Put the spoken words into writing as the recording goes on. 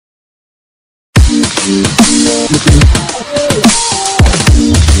Hey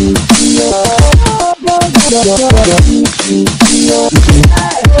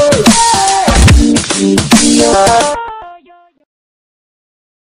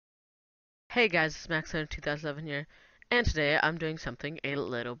guys, it's Max2011 here, and today I'm doing something a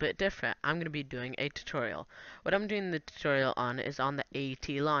little bit different. I'm going to be doing a tutorial. What I'm doing the tutorial on is on the AT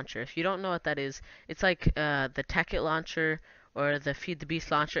launcher. If you don't know what that is, it's like the Tekkit launcher or the Feed the Beast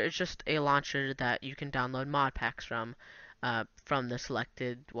launcher. It's just a launcher that you can download mod packs from the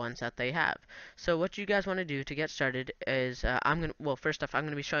selected ones that they have. So what you guys want to do to get started is first off, I'm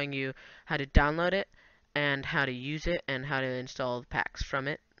going to be showing you how to download it and how to use it and how to install the packs from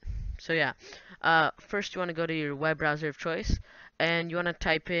it. So yeah, first you want to go to your web browser of choice, and you want to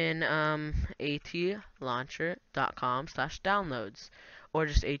type in atlauncher.com/downloads, or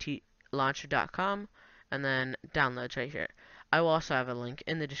just atlauncher.com, and then downloads right here. I will also have a link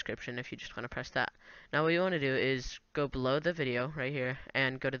in the description if you just want to press that. Now what you want to do is go below the video right here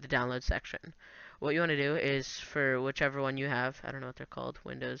and go to the download section. What you want to do is, for whichever one you have, I don't know what they're called,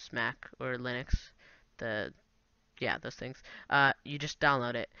 Windows, Mac, or Linux, those things, you just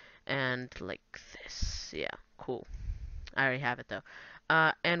download it, and like this. Yeah, cool. I already have it though.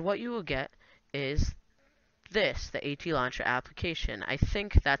 And what you will get is this, the AT Launcher application. I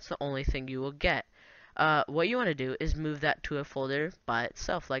think that's the only thing you will get. What you want to do is move that to a folder by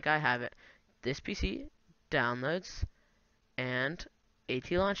itself, like I have it. This PC, downloads, and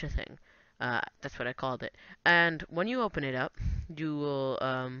AT Launcher thing. That's what I called it. And when you open it up, you will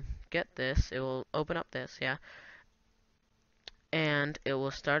get this. It will open up this, yeah, and it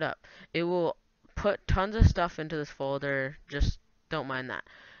will start up. It will put tons of stuff into this folder, just don't mind that.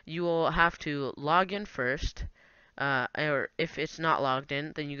 You will have to log in first, or if it's not logged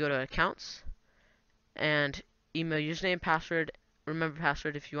in, then you go to accounts and email username, password, remember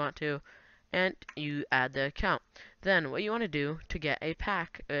password if you want to, and you add the account. Then what you want to do to get a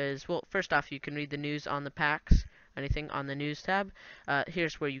pack is, well, first off, you can read the news on the packs, anything on the news tab.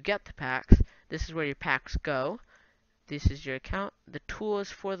 Here's where you get the packs. This is where your packs go. This is your account. The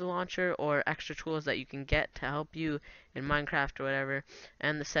tools for the launcher, or extra tools that you can get to help you in Minecraft or whatever,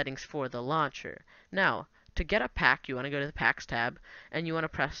 and the settings for the launcher. Now, to get a pack, you want to go to the packs tab, and you want to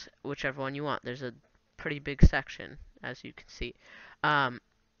press whichever one you want. There's a pretty big section, as you can see. Um,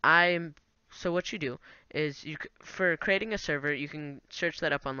 so what you do is, for creating a server, you can search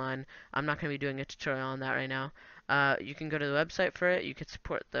that up online. I'm not going to be doing a tutorial on that right now. You can go to the website for it. You can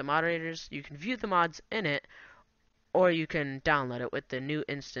support the moderators. You can view the mods in it, or you can download it with the new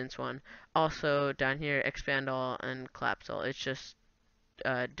instance one. Also down here, expand all and collapse all. It's just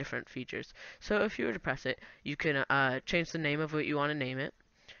different features. So if you were to press it, you can change the name of what you want to name it,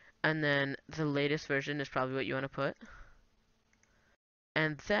 and then the latest version is probably what you want to put.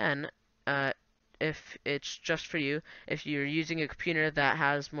 And then if it's just for you, if you're using a computer that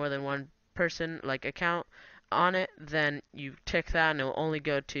has more than one person like account on it, then you tick that and it will only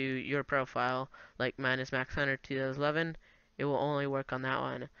go to your profile. Like mine is Max Hunter 2011, it will only work on that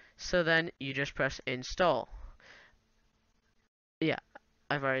one. So then you just press install. Yeah,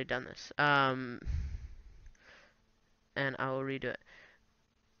 I've already done this. And I will redo it.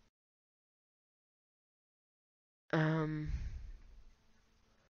 Um,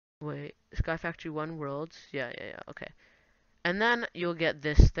 Wait, Sky Factory 1 Worlds. Yeah, okay. And then you'll get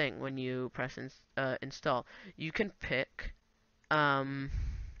this thing when you press install. You can pick,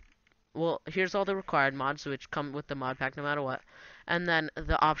 well, here's all the required mods, which come with the mod pack no matter what. And then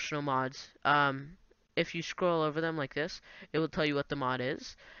the optional mods. If you scroll over them like this, it will tell you what the mod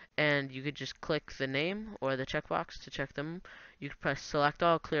is. And you could just click the name or the checkbox to check them. You can press select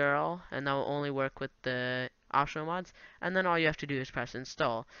all, clear all, and that will only work with the optional mods. And then all you have to do is press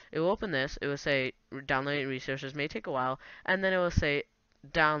install. It will open this. It will say downloading resources may take a while. And then it will say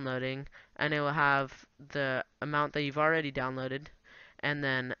downloading. And it will have the amount that you've already downloaded, and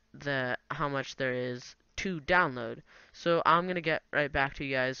then how much there is to download. So I'm gonna get right back to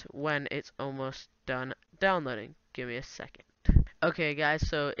you guys when it's almost done downloading. Give me a second. Okay guys,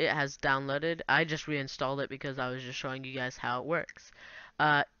 so it has downloaded. I just reinstalled it because I was just showing you guys how it works.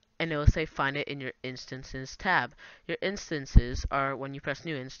 Uh, and it will say find it in your instances tab. Your instances are, when you press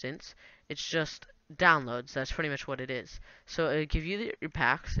new instance, it's just downloads. That's pretty much what it is. So it'll give you your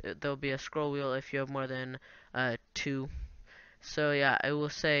packs. There'll be a scroll wheel if you have more than 2. So yeah, it will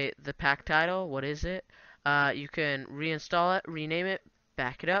say the pack title, what is it? You can reinstall it, rename it,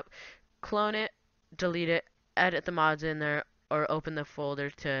 back it up, clone it, delete it, edit the mods in there, or open the folder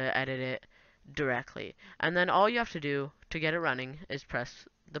to edit it directly. And then all you have to do to get it running is press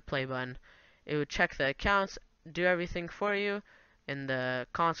the play button. It would check the accounts, do everything for you in the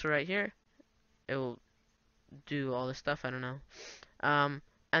console right here, it will do all this stuff. I don't know. Um,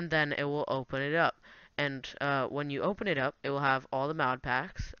 and then it will open it up. And when you open it up, it will have all the mod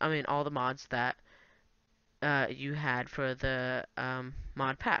packs. I mean, all the mods that you had for the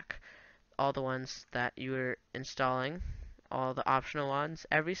mod pack. All the ones that you were installing, all the optional ones,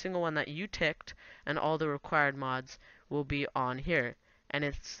 every single one that you ticked, and all the required mods will be on here. And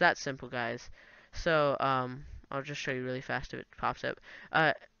it's that simple, guys. So, I'll just show you really fast if it pops up.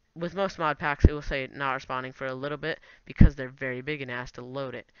 Uh, with most mod packs, it will say not responding for a little bit because they're very big and it has to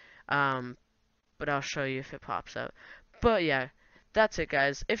load it. But I'll show you if it pops up. But yeah, that's it,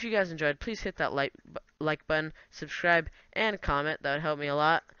 guys. If you guys enjoyed, please hit that like button, subscribe, and comment. That would help me a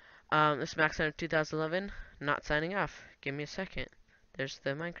lot. This is Max Hunter 2011. Not signing off. Give me a second. There's the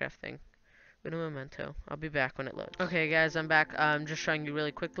Minecraft thing. Uno momento. I'll be back when it loads. Okay, guys, I'm back. I'm just showing you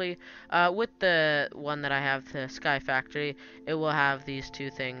really quickly. With the one that I have, the Sky Factory, it will have these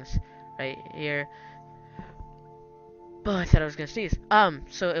two things right here. Oh, I thought I was gonna sneeze.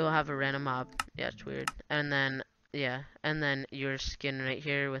 So it will have a random mob. Yeah, it's weird. And then, yeah, and then your skin right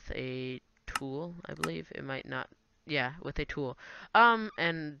here with a tool, I believe. It might not. Yeah, with a tool.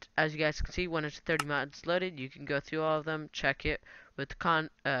 And as you guys can see, when it's 30 mods loaded, you can go through all of them, check it with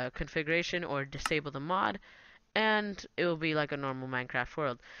configuration, or disable the mod, and it will be like a normal Minecraft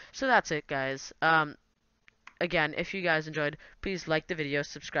world. So that's it, guys. Again, if you guys enjoyed, please like the video,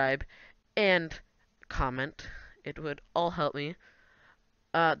 subscribe, and comment. It would all help me.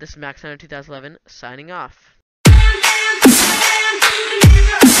 This is Max Hunter 2011 signing off.